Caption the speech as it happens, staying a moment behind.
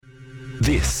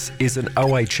This is an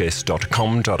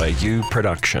ohs.com.au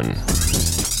production.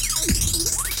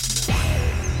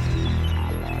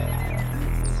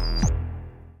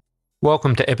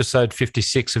 Welcome to episode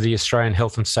 56 of the Australian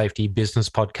Health and Safety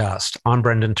Business Podcast. I'm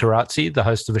Brendan Tarazzi, the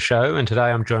host of the show, and today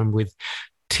I'm joined with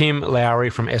Tim Lowery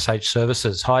from SH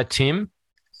Services. Hi, Tim.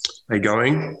 How you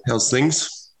going? How's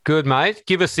things? Good, mate.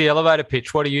 Give us the elevator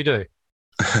pitch. What do you do?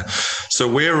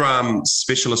 So we're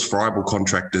specialist friable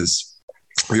contractors.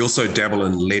 We also dabble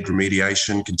in lead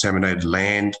remediation, contaminated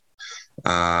land,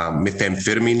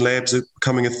 methamphetamine labs are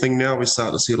becoming a thing now. We're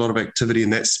starting to see a lot of activity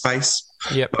in that space.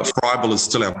 Yep. But friable is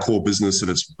still our core business, and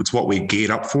it's what we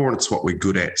geared up for, and it's what we're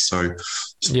good at. So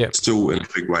still in a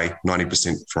big way,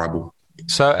 90% friable.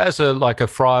 So as a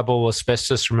friable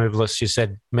asbestos removalist, you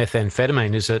said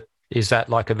methamphetamine. Is that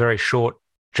like a very short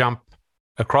jump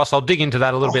across? I'll dig into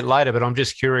that a little bit later, but I'm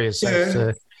just curious.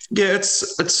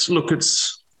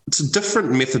 It's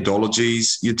different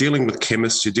methodologies. You're dealing with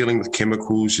chemists, you're dealing with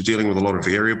chemicals, you're dealing with a lot of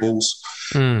variables.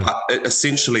 But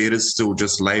essentially, it is still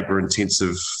just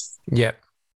labour-intensive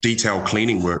detail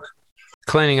cleaning work.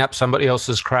 Cleaning up somebody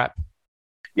else's crap.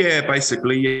 Yeah,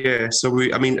 basically, yeah. So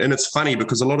and it's funny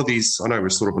because a lot of these, I know we're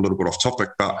sort of a little bit off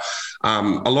topic, but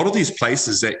a lot of these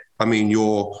places that,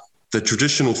 the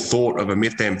traditional thought of a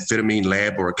methamphetamine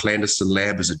lab or a clandestine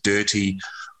lab is a dirty,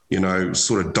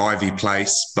 sort of divey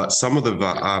place. But some of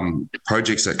the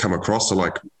projects that come across are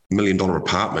like $1 million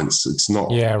apartments. It's not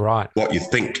what you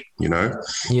think,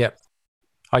 Yep.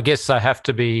 I guess they have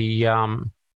to be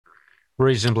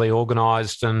reasonably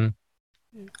organised and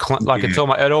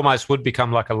it almost would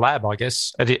become like a lab, I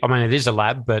guess. It is a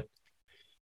lab, but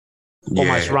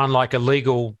almost run like a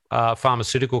legal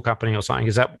pharmaceutical company or something.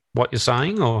 Is that what you're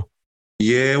saying? Or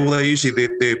yeah, well,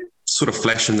 they're sort of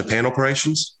flash in the pan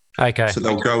operations. Okay. So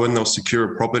they'll go in, they'll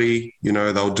secure a property,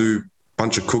 they'll do a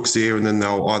bunch of cooks there, and then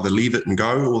they'll either leave it and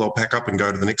go, or they'll pack up and go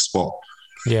to the next spot.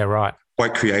 Yeah, right.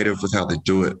 Quite creative with how they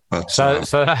do it. But so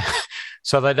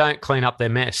they don't clean up their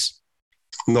mess.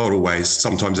 Not always.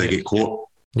 Sometimes they get caught.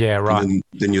 Yeah, right. And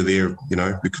then you're there,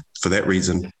 for that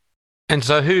reason. And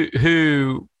so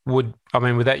who would,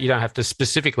 with that, you don't have to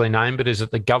specifically name, but is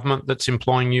it the government that's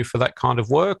employing you for that kind of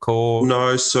work, or?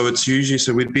 No, so it's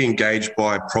usually, we'd be engaged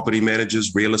by property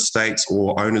managers, real estates,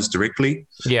 or owners directly.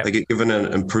 Yeah. They get given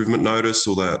an improvement notice,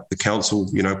 or the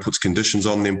council, puts conditions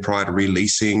on them prior to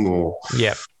releasing, or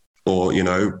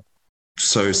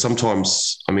so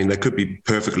sometimes, they could be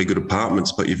perfectly good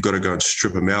apartments, but you've got to go and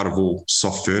strip them out of all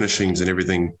soft furnishings and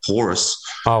everything porous.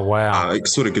 Oh, wow. It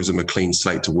sort of gives them a clean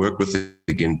slate to work with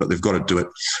again, but they've got to do it.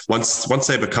 Once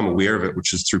they become aware of it,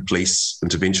 which is through police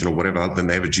intervention or whatever, then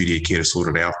they have a duty of care to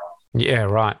sort it out. Yeah,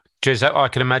 right. Geez, I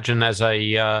can imagine as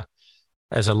a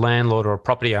landlord or a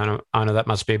property owner, that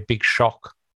must be a big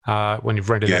shock when you've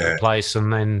rented out a place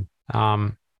and then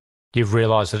you've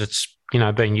realised that it's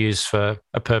being used for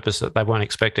a purpose that they weren't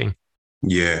expecting.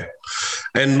 Yeah.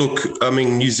 And look,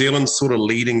 New Zealand's sort of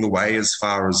leading the way as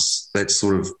far as that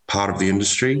sort of part of the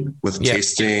industry with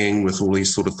testing, with all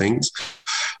these sort of things.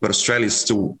 But Australia's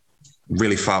still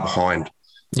really far behind.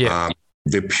 Yeah.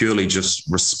 They're purely just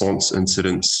response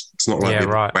incidents. It's not like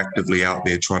they're actively out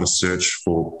there trying to search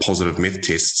for positive meth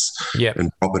tests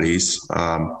in properties.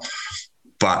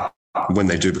 But when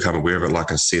they do become aware of it,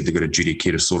 like I said, they've got a duty of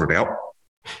care to sort it out.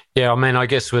 Yeah, I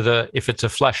guess if it's a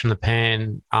flash in the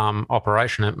pan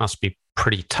operation, it must be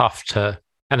pretty tough to.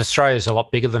 And Australia's a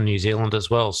lot bigger than New Zealand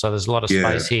as well, so there's a lot of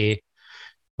space here.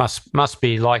 Must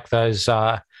be like those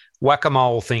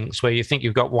whack-a-mole things where you think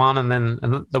you've got one, and then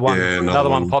another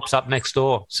one pops up next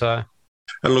door. So,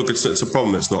 and look, it's a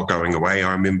problem that's not going away.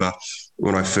 I remember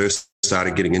when I first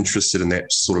started getting interested in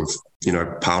that sort of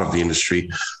part of the industry,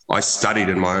 I studied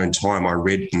in my own time. I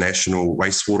read national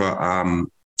wastewater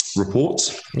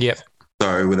reports. Yep.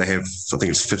 So where they have, I think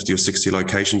it's 50 or 60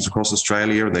 locations across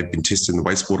Australia, and they've been testing the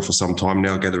wastewater for some time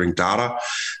now, gathering data.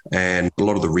 And a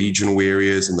lot of the regional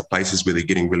areas and the places where they're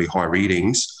getting really high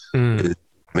readings,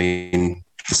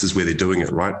 this is where they're doing it,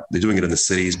 right? They're doing it in the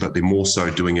cities, but they're more so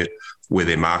doing it where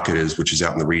their market is, which is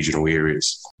out in the regional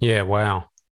areas. Yeah, wow.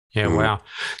 Yeah, wow.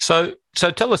 So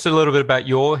tell us a little bit about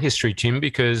your history, Tim,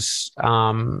 because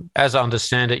as I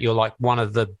understand it, you're like one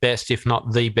of the best, if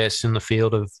not the best, in the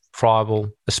field of friable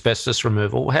asbestos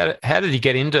removal. How did you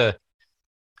get into,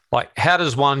 how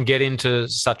does one get into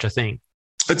such a thing?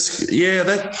 So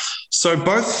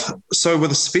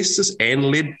with asbestos and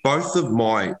lead, both of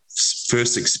my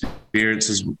first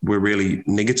experiences were really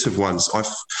negative ones.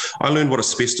 I learned what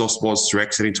asbestos was through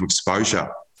accidental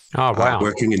exposure. Oh, wow.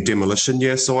 Working in demolition.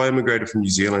 Yeah. So I immigrated from New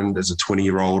Zealand as a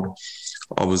 20-year-old.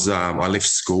 I left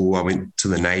school. I went to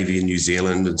the Navy in New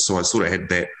Zealand. And so I sort of had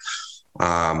that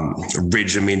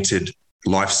regimented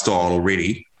lifestyle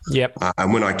already. Yep.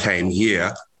 And when I came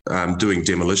here, doing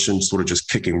demolition, sort of just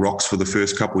kicking rocks for the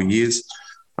first couple of years,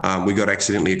 we got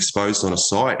accidentally exposed on a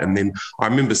site. And then I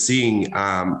remember seeing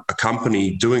a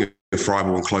company doing a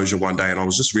friable enclosure one day, and I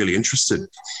was just really interested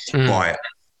by it.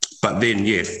 But then,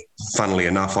 funnily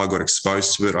enough, I got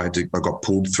exposed to it. I got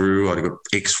pulled through. I got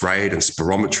X-rayed and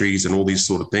spirometries and all these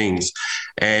sort of things.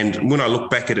 And when I look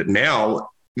back at it now,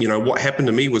 what happened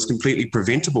to me was completely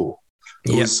preventable.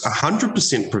 It was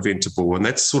 100% preventable. And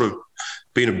that's sort of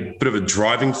been a bit of a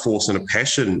driving force and a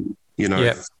passion,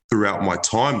 throughout my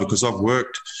time, because I've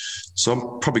worked, so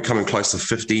I'm probably coming close to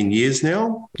 15 years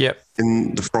now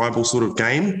in the friable sort of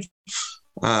game.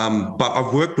 But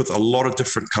I've worked with a lot of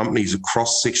different companies, a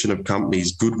cross-section of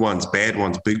companies, good ones, bad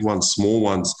ones, big ones, small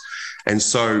ones. And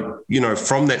so,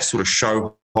 from that sort of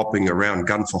show hopping around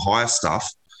gun for hire stuff,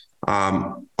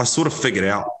 I sort of figured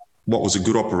out what was a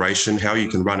good operation, how you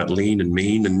can run it lean and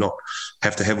mean and not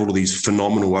have to have all of these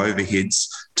phenomenal overheads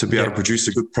to be able to produce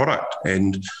a good product.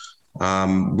 And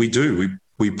we do.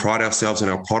 We pride ourselves in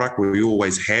our product. We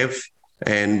always have.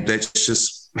 And that's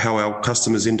just how our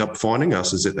customers end up finding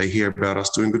us, is that they hear about us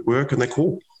doing good work and they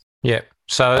call. Yeah.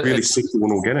 So really simple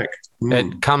and organic.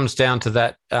 It comes down to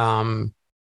that.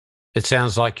 It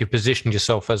sounds like you positioned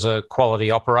yourself as a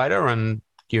quality operator and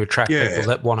you attract people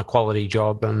that want a quality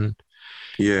job. And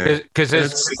because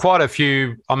there's quite a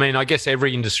few, I mean, I guess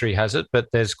every industry has it, but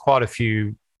there's quite a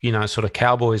few, sort of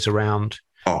cowboys around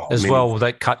as well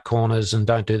that cut corners and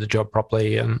don't do the job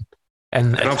properly. And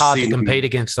it's hard to compete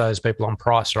against those people on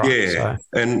price, right? Yeah.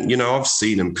 So. And, I've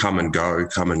seen them come and go. You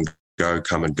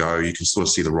can sort of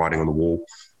see the writing on the wall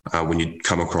when you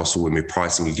come across or when we're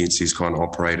pricing against these kind of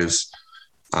operators.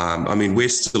 I mean, we're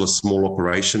still a small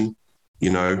operation,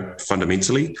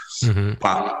 fundamentally.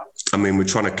 But, I mean, we're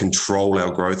trying to control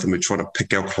our growth and we're trying to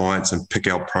pick our clients and pick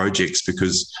our projects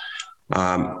because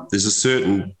there's a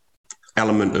certain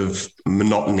element of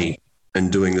monotony in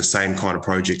doing the same kind of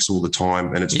projects all the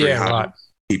time. And it's very hard to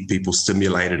keep people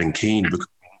stimulated and keen because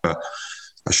of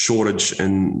a shortage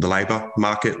in the labour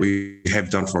market. We have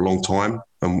done for a long time.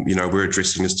 And, we're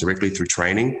addressing this directly through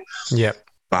training. Yeah.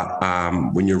 But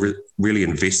when you're really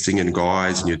investing in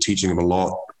guys and you're teaching them a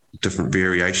lot, different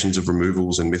variations of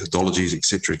removals and methodologies, et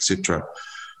cetera,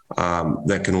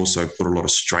 that can also put a lot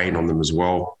of strain on them as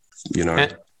well,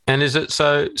 And is it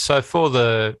so for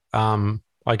the,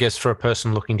 I guess for a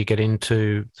person looking to get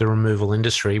into the removal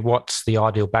industry, what's the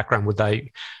ideal background? Would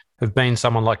they have been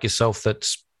someone like yourself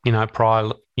that's,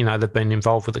 prior, they've been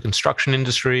involved with the construction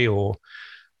industry, or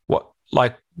what,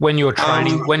 like when you're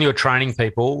training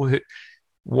people,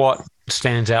 what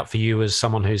stands out for you as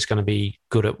someone who's going to be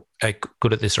good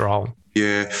at this role?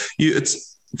 Yeah,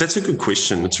 that's a good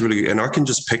question. It's really, and I can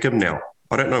just pick them now.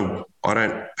 I don't know.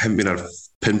 Haven't been able to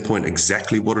pinpoint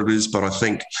exactly what it is, but I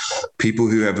think people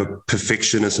who have a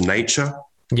perfectionist nature.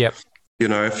 Yep.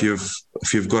 If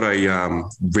you've got a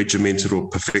regimented or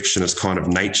perfectionist kind of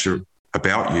nature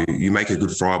about you, you make a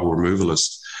good friable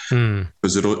removalist.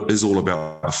 Because it is all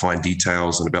about the fine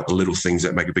details and about the little things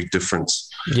that make a big difference.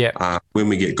 Yeah. When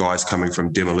we get guys coming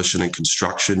from demolition and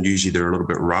construction, usually they're a little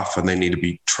bit rough and they need to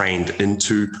be trained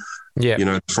into,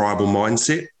 the friable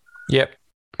mindset. Yep.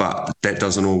 But that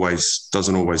doesn't always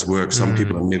work. Some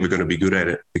people are never going to be good at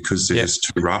it because they're just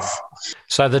too rough.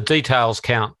 So the details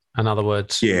count, in other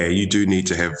words. Yeah, you do need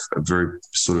to have a very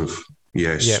sort of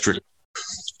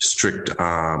strict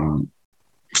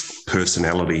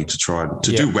personality to try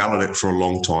to do well at it for a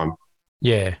long time.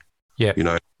 Yeah. Yeah.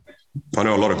 I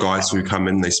know a lot of guys who come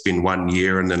in, they spend 1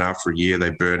 year and then after a year they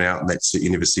burn out and that's it. You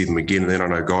never see them again. And then I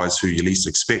know guys who you least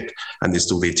expect and they're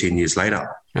still there 10 years later.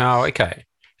 Oh, okay.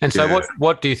 And so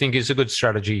what do you think is a good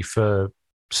strategy for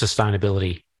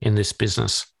sustainability in this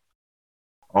business?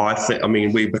 I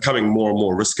mean, we're becoming more and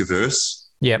more risk averse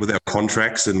with our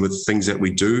contracts and with things that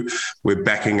we do. We're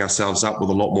backing ourselves up with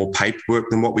a lot more paperwork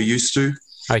than what we used to.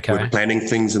 Okay. We're planning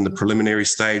things in the preliminary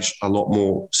stage a lot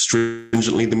more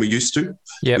stringently than we used to.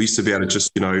 Yep. We used to be able to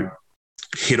just,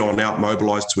 head on out,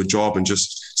 mobilise to a job and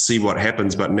just see what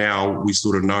happens. But now we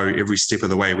sort of know every step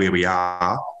of the way where we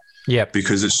are. Yeah,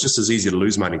 because it's just as easy to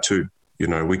lose money too.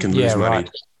 We can lose money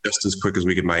just as quick as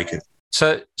we can make it.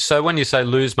 So when you say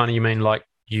lose money, you mean like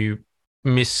you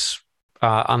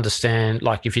understand,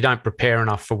 like if you don't prepare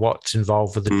enough for what's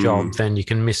involved with the job, then you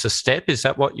can miss a step. Is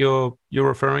that what you're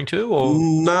referring to? Or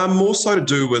no, more so to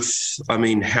do with,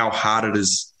 how hard it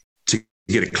is to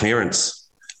get a clearance.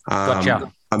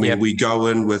 Gotcha. We go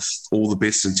in with all the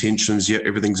best intentions. Yeah,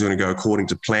 everything's going to go according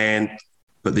to plan.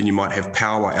 but then you might have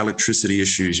power, electricity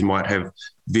issues. You might have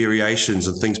variations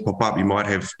and things pop up. You might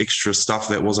have extra stuff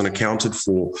that wasn't accounted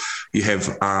for. You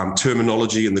have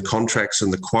terminology in the contracts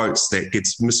and the quotes that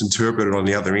gets misinterpreted on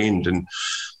the other end. And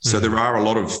so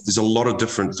there's a lot of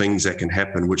different things that can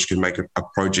happen, which can make a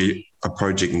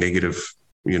project negative,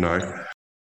 you know.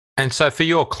 And so for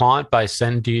your client base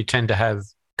then, do you tend to have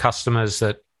customers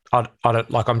that I don't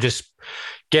like, I'm just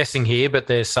guessing here, but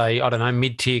they're, say, I don't know,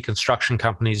 mid-tier construction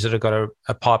companies that have got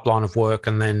a pipeline of work,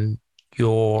 and then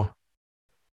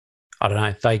I don't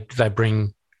know, they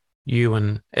bring you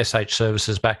and SH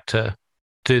Services back to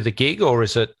do the gig, or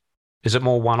is it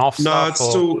more one-off stuff?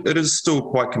 No, it is still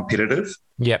quite competitive.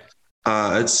 Yep.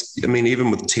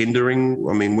 Even with tendering,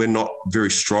 we're not very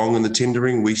strong in the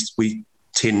tendering. We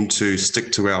tend to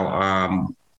stick to our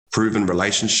proven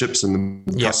relationships and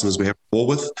the customers we have more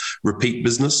with, repeat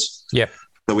business. Yep.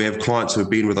 So we have clients who have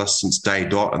been with us since day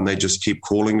dot, and they just keep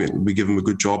calling, and we give them a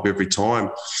good job every time.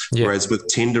 Yep. Whereas with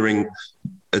tendering,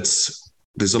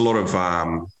 there's a lot of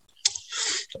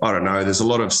there's a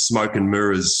lot of smoke and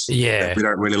mirrors. Yeah. We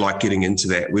don't really like getting into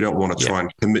that. We don't want to try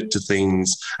and commit to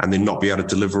things and then not be able to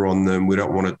deliver on them. We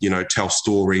don't want to, tell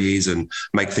stories and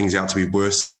make things out to be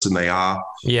worse than they are.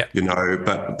 Yeah.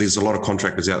 But there's a lot of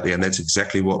contractors out there, and that's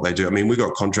exactly what they do. We've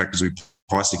got contractors we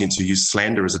price against who use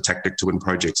slander as a tactic to win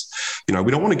projects. We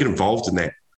don't want to get involved in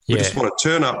that. We just want to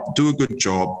turn up, do a good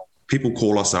job. People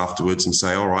call us afterwards and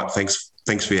say, all right, thanks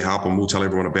for your help, and we'll tell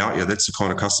everyone about you. That's the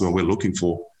kind of customer we're looking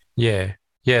for. Yeah.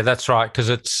 Yeah, that's right. Because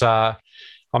it's, I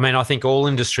think all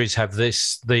industries have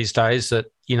this these days that,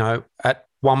 at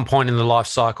one point in the life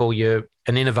cycle, you're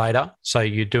an innovator. So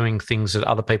you're doing things that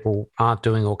other people aren't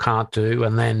doing or can't do.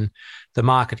 And then the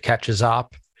market catches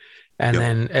up, and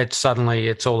then it's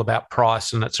all about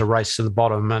price, and it's a race to the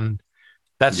bottom. And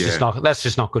that's just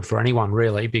not good for anyone,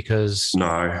 really, because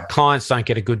clients don't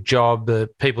get a good job. The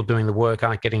people doing the work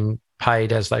aren't getting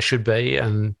paid as they should be,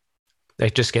 and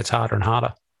it just gets harder and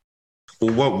harder.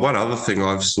 Well, one other thing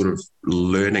I've sort of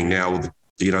learning now,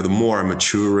 the more I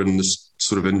mature in this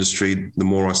sort of industry, the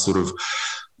more I sort of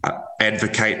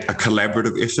advocate a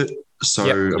collaborative effort. So,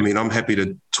 I'm happy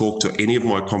to talk to any of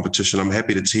my competition. I'm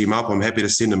happy to team up. I'm happy to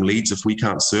send them leads if we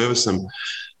can't service them.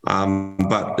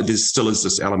 But there still is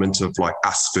this element of like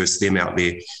us versus them out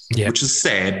there, which is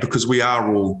sad because we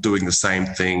are all doing the same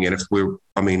thing. And if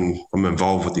I'm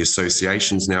involved with the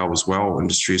associations now as well,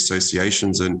 industry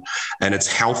associations, and it's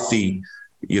healthy,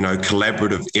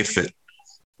 collaborative effort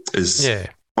is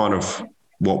kind of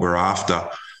what we're after.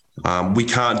 We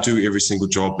can't do every single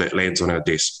job that lands on our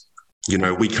desk.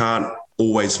 We can't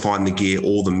always find the gear,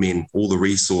 all the men, all the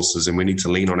resources, and we need to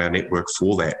lean on our network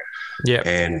for that. Yeah.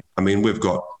 And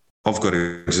I've got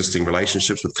existing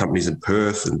relationships with companies in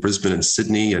Perth and Brisbane and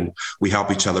Sydney, and we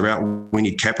help each other out. We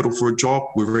need capital for a job,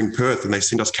 we're in Perth and they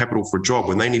send us capital for a job.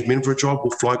 When they need men for a job,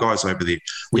 we'll fly guys over there.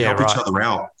 We help each other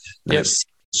out. And it's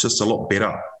just a lot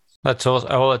better. That's awesome.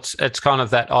 Well, it's kind of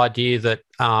that idea that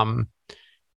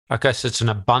I guess it's an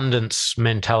abundance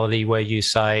mentality where you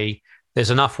say there's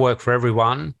enough work for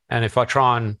everyone, and if I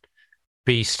try and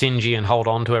be stingy and hold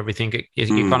on to everything,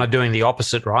 you're kind of doing the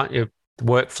opposite, right? Your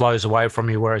work flows away from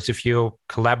you, whereas if you're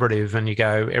collaborative and you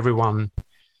go, everyone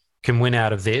can win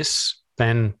out of this,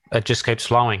 then it just keeps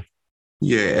flowing.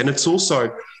 Yeah, and it's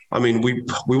also, we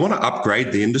want to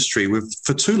upgrade the industry.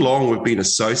 For too long, we've been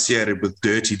associated with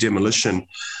dirty demolition,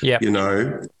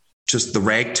 just the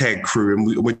ragtag crew,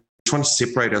 and we're trying to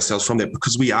separate ourselves from that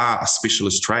because we are a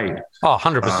specialist trade. Oh,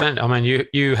 100%.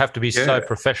 You have to be so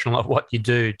professional at what you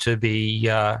do to be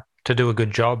to do a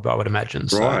good job, I would imagine.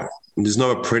 Right. And there's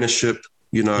no apprenticeship.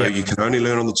 You can only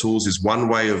learn on the tools. There's one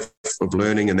way of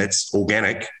learning, and that's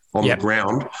organic on the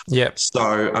ground. Yep.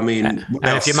 So, and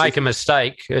if you make a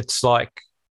mistake, it's like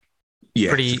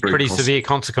pretty severe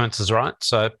consequences, right?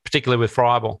 So particularly with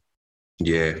Friable.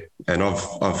 Yeah. And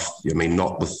I've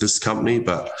not with this company,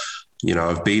 but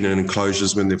I've been in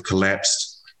enclosures when they've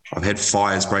collapsed. I've had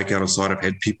fires break out inside. I've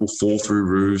had people fall through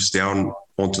roofs down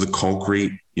onto the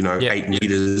concrete, 8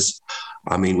 meters.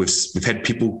 We've had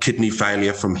people kidney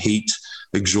failure from heat,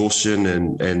 exhaustion,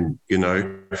 and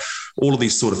all of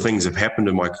these sort of things have happened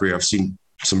in my career. I've seen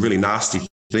some really nasty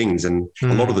things, and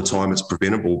a lot of the time it's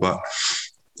preventable. But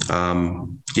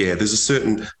there is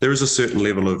a certain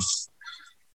level of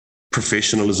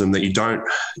professionalism that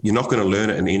you're not going to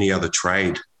learn it in any other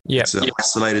trade. It's an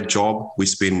isolated job. We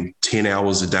spend 10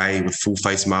 hours a day with full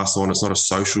face masks on. It's not a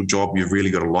social job. You've really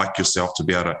got to like yourself to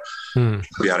be able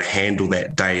to handle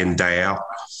that day in, day out.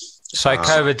 So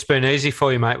COVID's been easy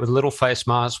for you, mate, with little face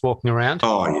masks walking around.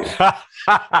 Oh, yeah.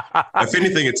 If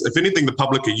anything, the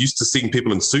public are used to seeing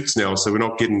people in suits now, so we're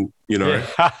not getting, we're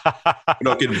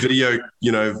not getting videos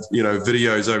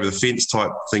over the fence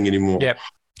type thing anymore. Yep,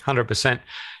 100%.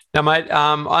 Now, mate,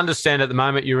 I understand at the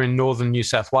moment you're in northern New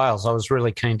South Wales. I was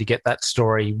really keen to get that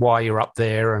story, why you're up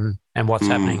there and what's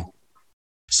happening.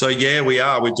 So, yeah, we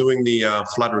are. We're doing the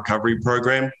flood recovery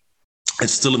program.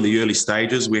 It's still in the early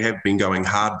stages. We have been going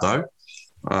hard, though.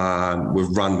 We've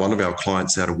run one of our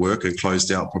clients out of work and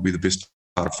closed out probably the best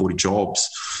part of 40 jobs.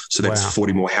 So that's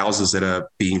 40 more houses that are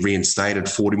being reinstated,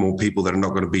 40 more people that are not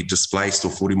going to be displaced,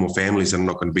 or 40 more families that are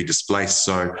not going to be displaced.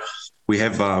 So we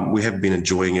have been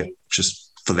enjoying it just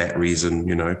for that reason,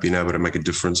 being able to make a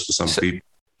difference for some people.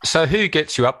 So who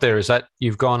gets you up there? Is that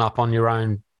you've gone up on your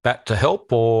own bat to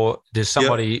help, or does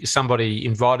somebody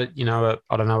invited,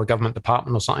 I don't know, a government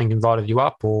department or something invited you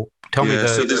up? Or tell me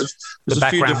the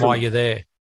background why you're there.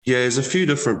 Yeah, there's a few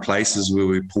different places where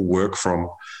we pull work from.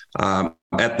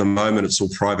 At the moment, it's all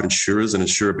private insurers and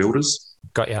insurer builders.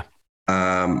 Got ya.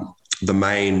 The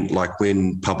main, like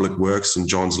when Public Works and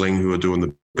Johns Lyng, who are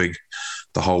doing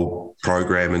the whole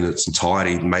program in its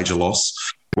entirety, major loss,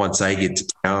 once they get to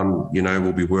town,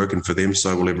 we'll be working for them,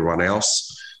 so will everyone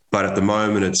else. But at the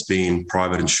moment, it's been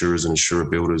private insurers and insurer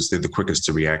builders. They're the quickest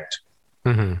to react.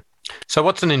 Mm-hmm. So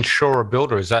what's an insurer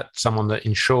builder? Is that someone that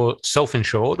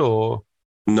self-insured or?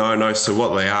 No. So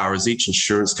what they are is each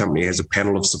insurance company has a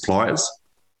panel of suppliers.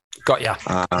 Got ya.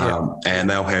 And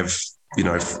they'll have,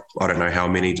 I don't know how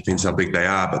many, depends how big they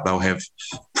are, but they'll have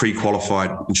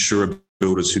pre-qualified insurer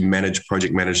builders who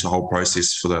project manage the whole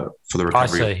process for the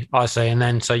recovery. I see. And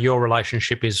then so your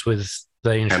relationship is with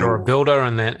the insurer builder,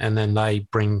 and then they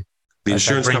bring the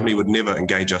insurance company would never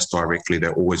engage us directly.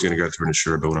 They're always going to go through an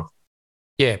insurer builder.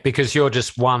 Yeah, because you're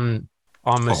just one.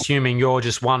 I'm assuming you're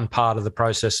just one part of the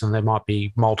process, and there might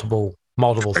be multiple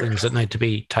things that need to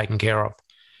be taken care of.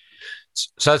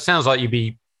 So it sounds like you'd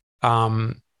be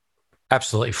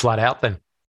absolutely flat out then.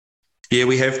 Yeah,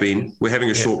 we have been. We're having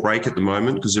a short break at the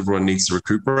moment because everyone needs to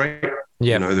recuperate.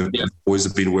 Yeah, the boys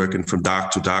have been working from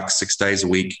dark to dark, 6 days a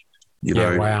week.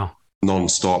 Wow.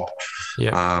 Non-stop.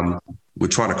 Yeah. We're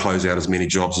trying to close out as many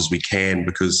jobs as we can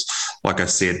because, like I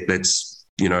said, that's,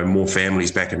 more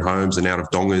families back in homes and out of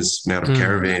dongas and out of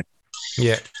caravan.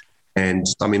 Yeah. And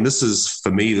I mean, this is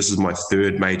my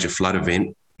third major flood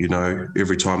event.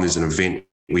 Every time there's an event,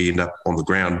 we end up on the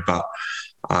ground. But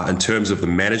in terms of the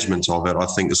management of it, I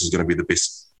think this is going to be the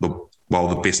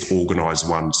best organised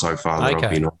one so far that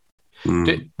I've been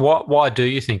on. Why do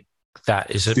you think that?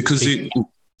 Is it because the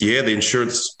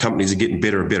insurance companies are getting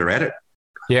better and better at it.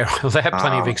 Yeah, well, they have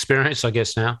plenty of experience, I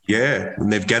guess, now. Yeah,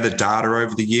 and they've gathered data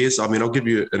over the years. I mean, I'll give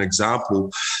you an example.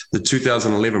 The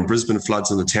 2011 Brisbane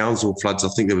floods and the Townsville floods, I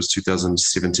think there was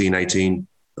 2017, 18,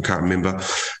 I can't remember.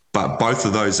 But both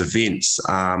of those events,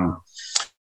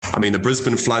 the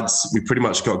Brisbane floods, we pretty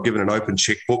much got given an open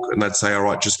checkbook and they'd say, all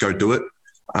right, just go do it.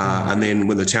 And then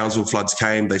when the Townsville floods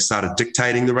came, they started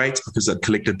dictating the rates because they'd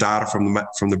collected data from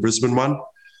the Brisbane one.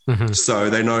 Mm-hmm. So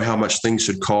they know how much things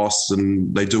should cost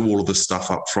and they do all of this stuff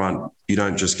up front. You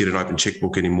don't just get an open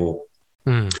checkbook anymore,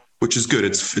 which is good.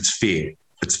 It's fair.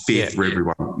 It's fair for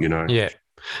everyone, Yeah.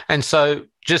 And so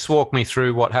just walk me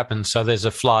through what happens. So there's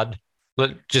a flood.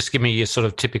 Just give me your sort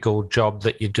of typical job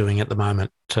that you're doing at the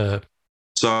moment. So,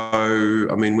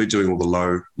 we're doing all the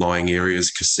low-lying areas,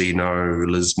 Casino,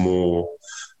 Lismore,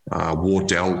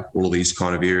 Wardell, all of these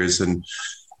kind of areas. And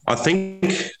I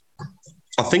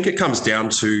think it comes down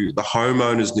to the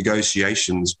homeowners'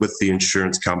 negotiations with the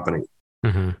insurance company.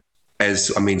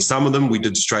 Mm-hmm. Some of them we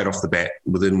did straight off the bat.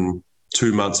 Within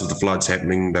 2 months of the floods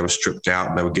happening, they were stripped out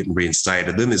and they were getting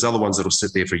reinstated. Then there's other ones that'll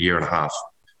sit there for a year and a half,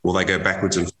 or they go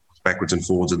backwards and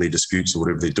forwards in their disputes or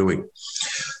whatever they're doing.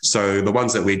 So the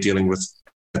ones that we're dealing with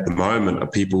at the moment are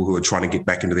people who are trying to get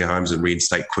back into their homes and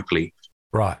reinstate quickly.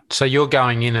 Right. So you're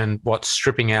going in and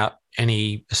stripping out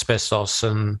any asbestos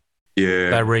and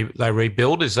they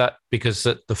rebuild? Is that because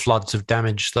the floods have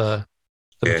damaged the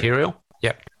material?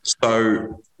 Yep.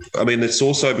 So, it's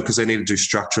also because they need to do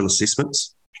structural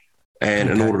assessments. And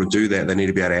in order to do that, they need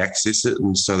to be able to access it.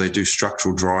 And so they do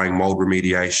structural drying, mold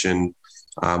remediation,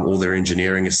 all their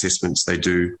engineering assessments they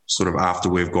do sort of after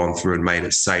we've gone through and made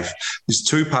it safe. There's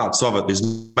two parts of it. There's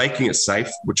making it safe,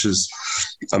 which is,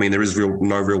 there is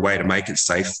no real way to make it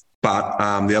safe. But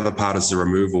the other part is the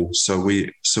removal. So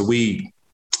we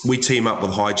team up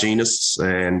with hygienists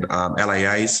and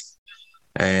LAAs,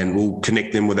 and we'll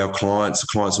connect them with our clients. The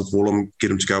clients will call them, get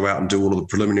them to go out and do all of the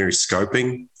preliminary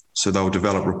scoping. So they'll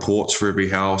develop reports for every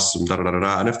house and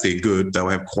And if they're good, they'll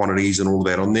have quantities and all of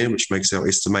that on there, which makes our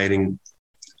estimating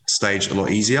stage a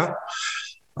lot easier.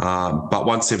 But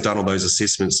once they've done all those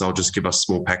assessments, they'll just give us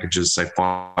small packages, say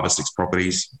 5 or 6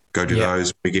 properties, go do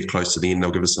those. We get close to the end,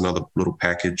 they'll give us another little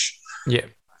package. Yeah.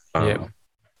 Um,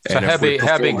 So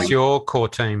how big's your core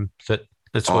team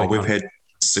that's working? We've had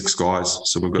 6 guys.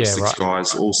 So we've got 6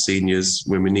 guys, all seniors.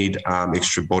 When we need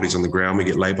extra bodies on the ground, we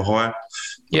get labour hire.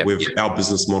 Our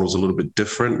business model is a little bit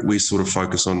different. We sort of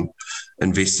focus on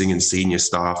investing in senior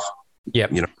staff,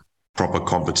 proper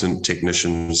competent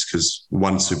technicians, because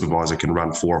one supervisor can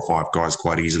run 4 or 5 guys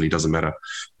quite easily. Doesn't matter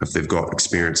if they've got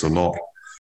experience or not.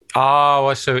 Oh,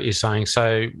 I see what you're saying.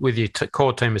 So with your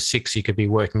core team of 6, you could be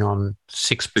working on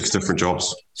 6 different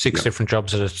jobs. 6 different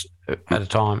jobs at a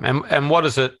time. And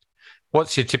what's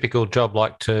your typical job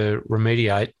like to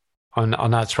remediate? I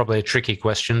know it's probably a tricky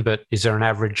question, but is there an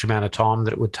average amount of time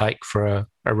that it would take for a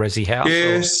resi house?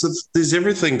 Yeah, so there's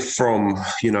everything from,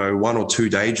 1 or 2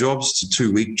 day jobs to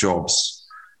 2-week jobs.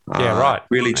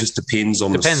 Really just depends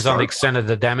on on the extent of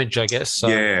the damage, I guess. So.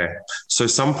 Yeah. So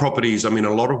some properties, a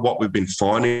lot of what we've been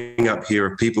finding up here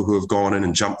are people who have gone in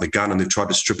and jumped the gun and they've tried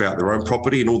to strip out their own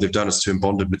property, and all they've done is turn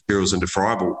bonded materials into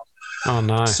friable. Oh,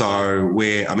 no. So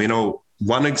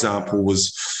one example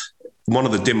was one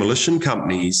of the demolition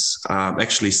companies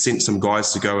actually sent some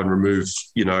guys to go and remove,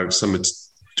 do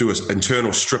an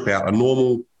internal strip out, a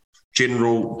normal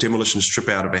general demolition strip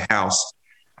out of a house.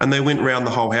 And they went around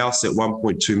the whole house at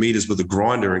 1.2 metres with a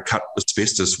grinder and cut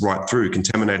asbestos right through,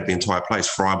 contaminated the entire place,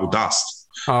 friable dust.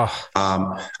 Oh.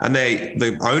 And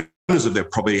the owners of their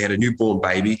property had a newborn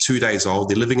baby, 2 days old.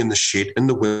 They're living in the shed in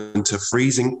the winter,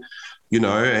 freezing,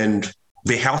 and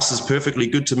their house is perfectly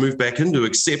good to move back into,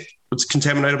 except it's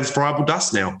contaminated with friable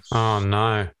dust now. Oh,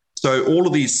 no. So all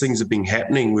of these things have been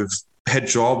happening. We've had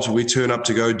jobs where we turn up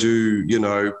to go do,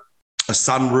 a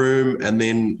sunroom, and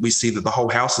then we see that the whole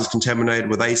house is contaminated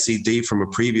with ACD from a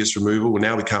previous removal, and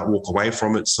now we can't walk away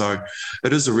from it. So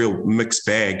it is a real mixed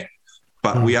bag.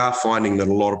 But we are finding that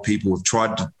a lot of people have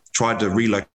tried to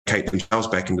relocate themselves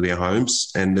back into their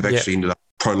homes, and they've actually ended up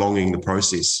prolonging the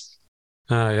process.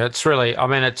 It's really,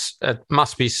 it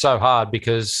must be so hard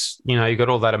because, you've got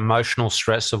all that emotional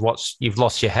stress of you've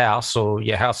lost your house or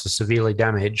your house is severely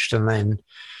damaged, and then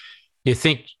you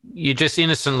think you're just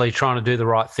innocently trying to do the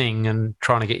right thing and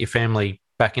trying to get your family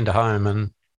back into home,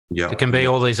 and there can be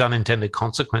all these unintended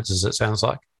consequences, it sounds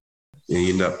like.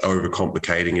 You end up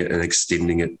overcomplicating it and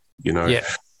extending it,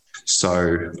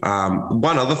 So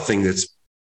one other thing that's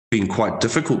been quite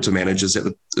difficult to manage is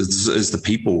the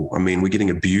people. We're getting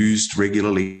abused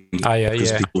regularly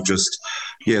because people just,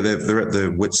 they're at their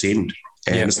wits' end.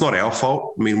 And it's not our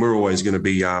fault. We're always going to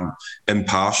be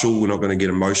impartial. We're not going to get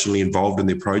emotionally involved in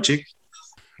their project.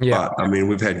 Yeah. But,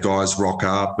 we've had guys rock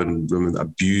up and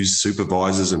abuse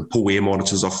supervisors and pull air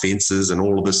monitors off fences and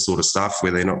all of this sort of stuff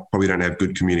where they probably don't have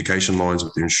good communication lines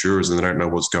with the insurers and they don't know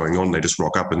what's going on. They just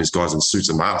rock up and there's guys in suits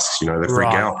and masks, they freak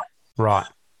out. Right.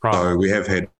 So we have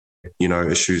had,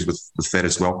 issues with that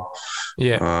as well.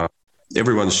 Yeah.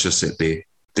 Everyone's just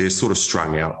they're sort of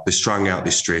strung out. They're strung out,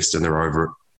 they're stressed, and they're over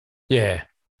it. Yeah.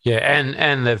 Yeah.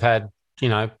 And they've had,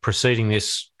 preceding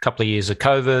this couple of years of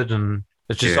COVID, and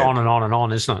it's just on and on and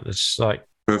on, isn't it? It's like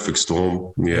perfect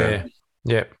storm. Yeah.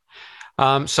 Yeah.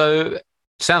 So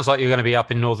sounds like you're going to be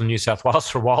up in northern New South Wales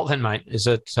for a while then, mate. Is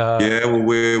it? Well,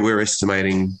 we're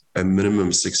estimating a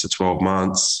minimum 6 to 12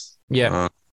 months. Yeah.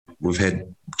 We've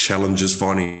had challenges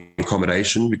finding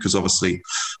accommodation because obviously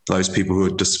those people who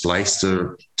are displaced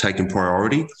are taking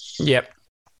priority. Yep.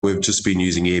 We've just been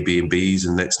using Airbnbs,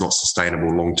 and that's not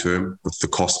sustainable long term with the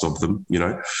cost of them,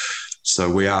 So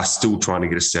we are still trying to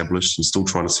get established and still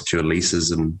trying to secure leases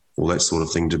and all that sort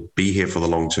of thing to be here for the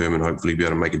long term and hopefully be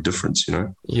able to make a difference,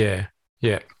 Yeah.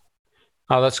 Yeah.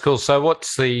 Oh, that's cool. So what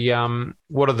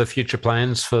are the future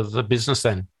plans for the business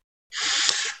then?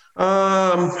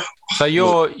 So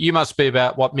you must be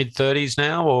about mid-30s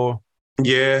now, or?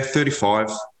 Yeah,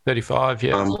 35. 35,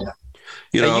 yeah.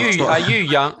 Are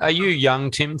you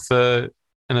young, Tim, for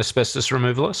an asbestos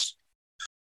removalist?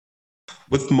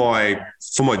 For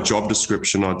my job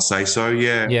description, I'd say so.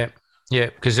 Yeah. Yeah. Yeah.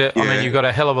 Because you've got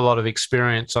a hell of a lot of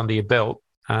experience under your belt,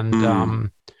 and I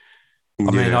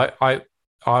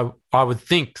would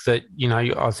think that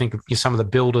I think you're some of the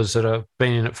builders that have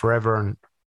been in it forever,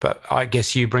 but I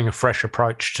guess you bring a fresh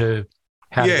approach to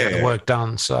how to get the work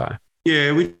done. So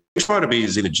we try to be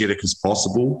as energetic as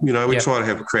possible. We try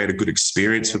to create a good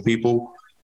experience for people.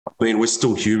 We're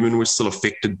still human. We're still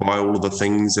affected by all of the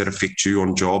things that affect you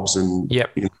on jobs and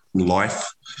in life.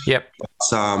 Yep.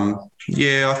 But,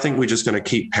 I think we're just going to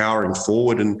keep powering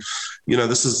forward. And,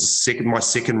 this is my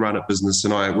second run at business.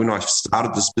 And when I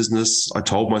started this business, I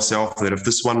told myself that if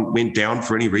this one went down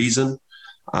for any reason,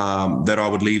 that I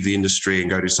would leave the industry and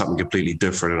go do something completely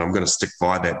different. And I'm going to stick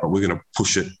by that, but we're going to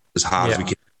push it as hard as we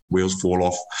can. Wheels fall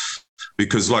off,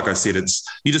 because like I said,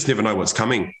 you just never know what's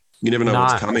coming. You never know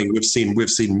what's coming. We've seen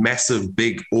massive,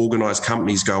 big, organized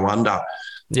companies go under,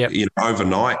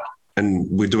 overnight, and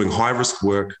we're doing high risk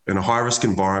work in a high risk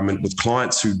environment with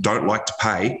clients who don't like to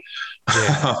pay.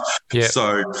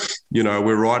 So,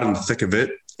 we're right in the thick of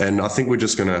it, and I think we're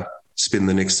just going to spend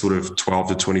the next sort of 12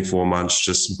 to 24 months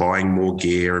just buying more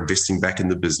gear, investing back in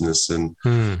the business, and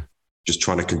just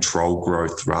trying to control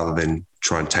growth rather than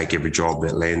try and take every job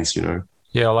that lands, Yeah,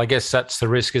 well, I guess that's the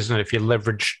risk, isn't it? If you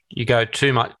go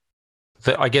too much,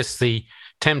 I guess the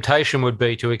temptation would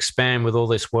be to expand with all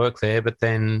this work there, but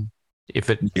then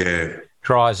if it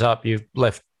dries up, you've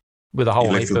left with a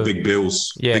whole heap of big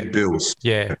bills. Big bills.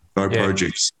 No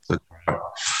projects.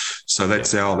 So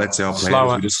that's our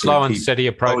plan. Slow and steady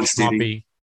approach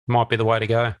might be the way to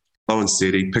go. Slow and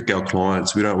steady. Pick our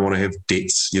clients. We don't want to have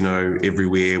debts,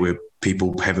 everywhere where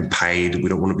people haven't paid. We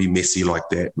don't want to be messy like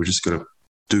that. We're just going to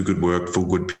do good work for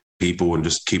good people and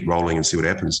just keep rolling and see what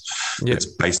happens. That's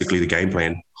basically the game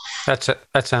plan. That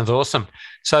sounds awesome.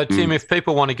 So, Tim, if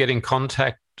people want to get in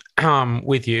contact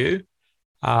with you,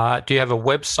 do you have a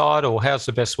website, or how's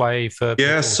the best way for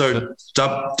people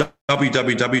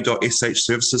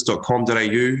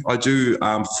www.shservices.com.au. I do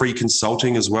free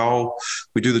consulting as well.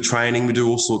 We do the training. We do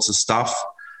all sorts of stuff.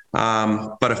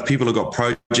 But if people have got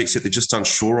projects that they're just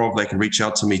unsure of, they can reach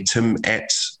out to me,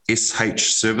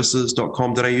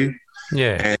 tim@shservices.com.au.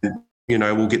 And,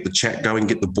 we'll get the chat going,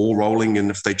 get the ball rolling. And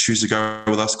if they choose to go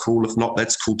with us, cool. If not,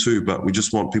 that's cool too. But we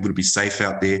just want people to be safe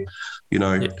out there,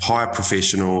 hire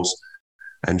professionals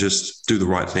and just do the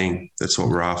right thing. That's what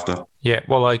we're after. Yeah.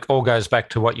 Well, it all goes back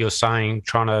to what you're saying,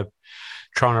 trying to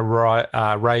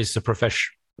raise the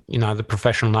profession, the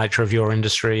professional nature of your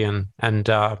industry and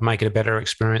make it a better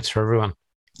experience for everyone.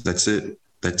 That's it.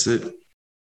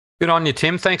 Good on you,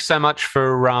 Tim. Thanks so much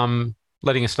for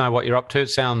letting us know what you're up to. It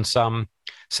sounds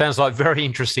like very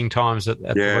interesting times at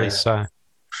least. So,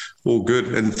 all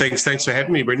good. And thanks for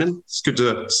having me, Brendan. It's good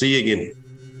to see you again.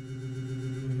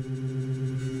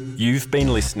 You've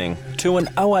been listening to an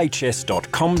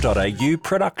ohs.com.au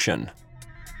production.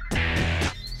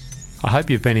 I hope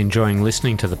you've been enjoying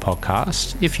listening to the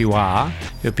podcast. If you are,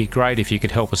 it would be great if you could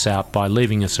help us out by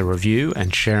leaving us a review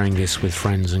and sharing this with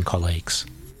friends and colleagues.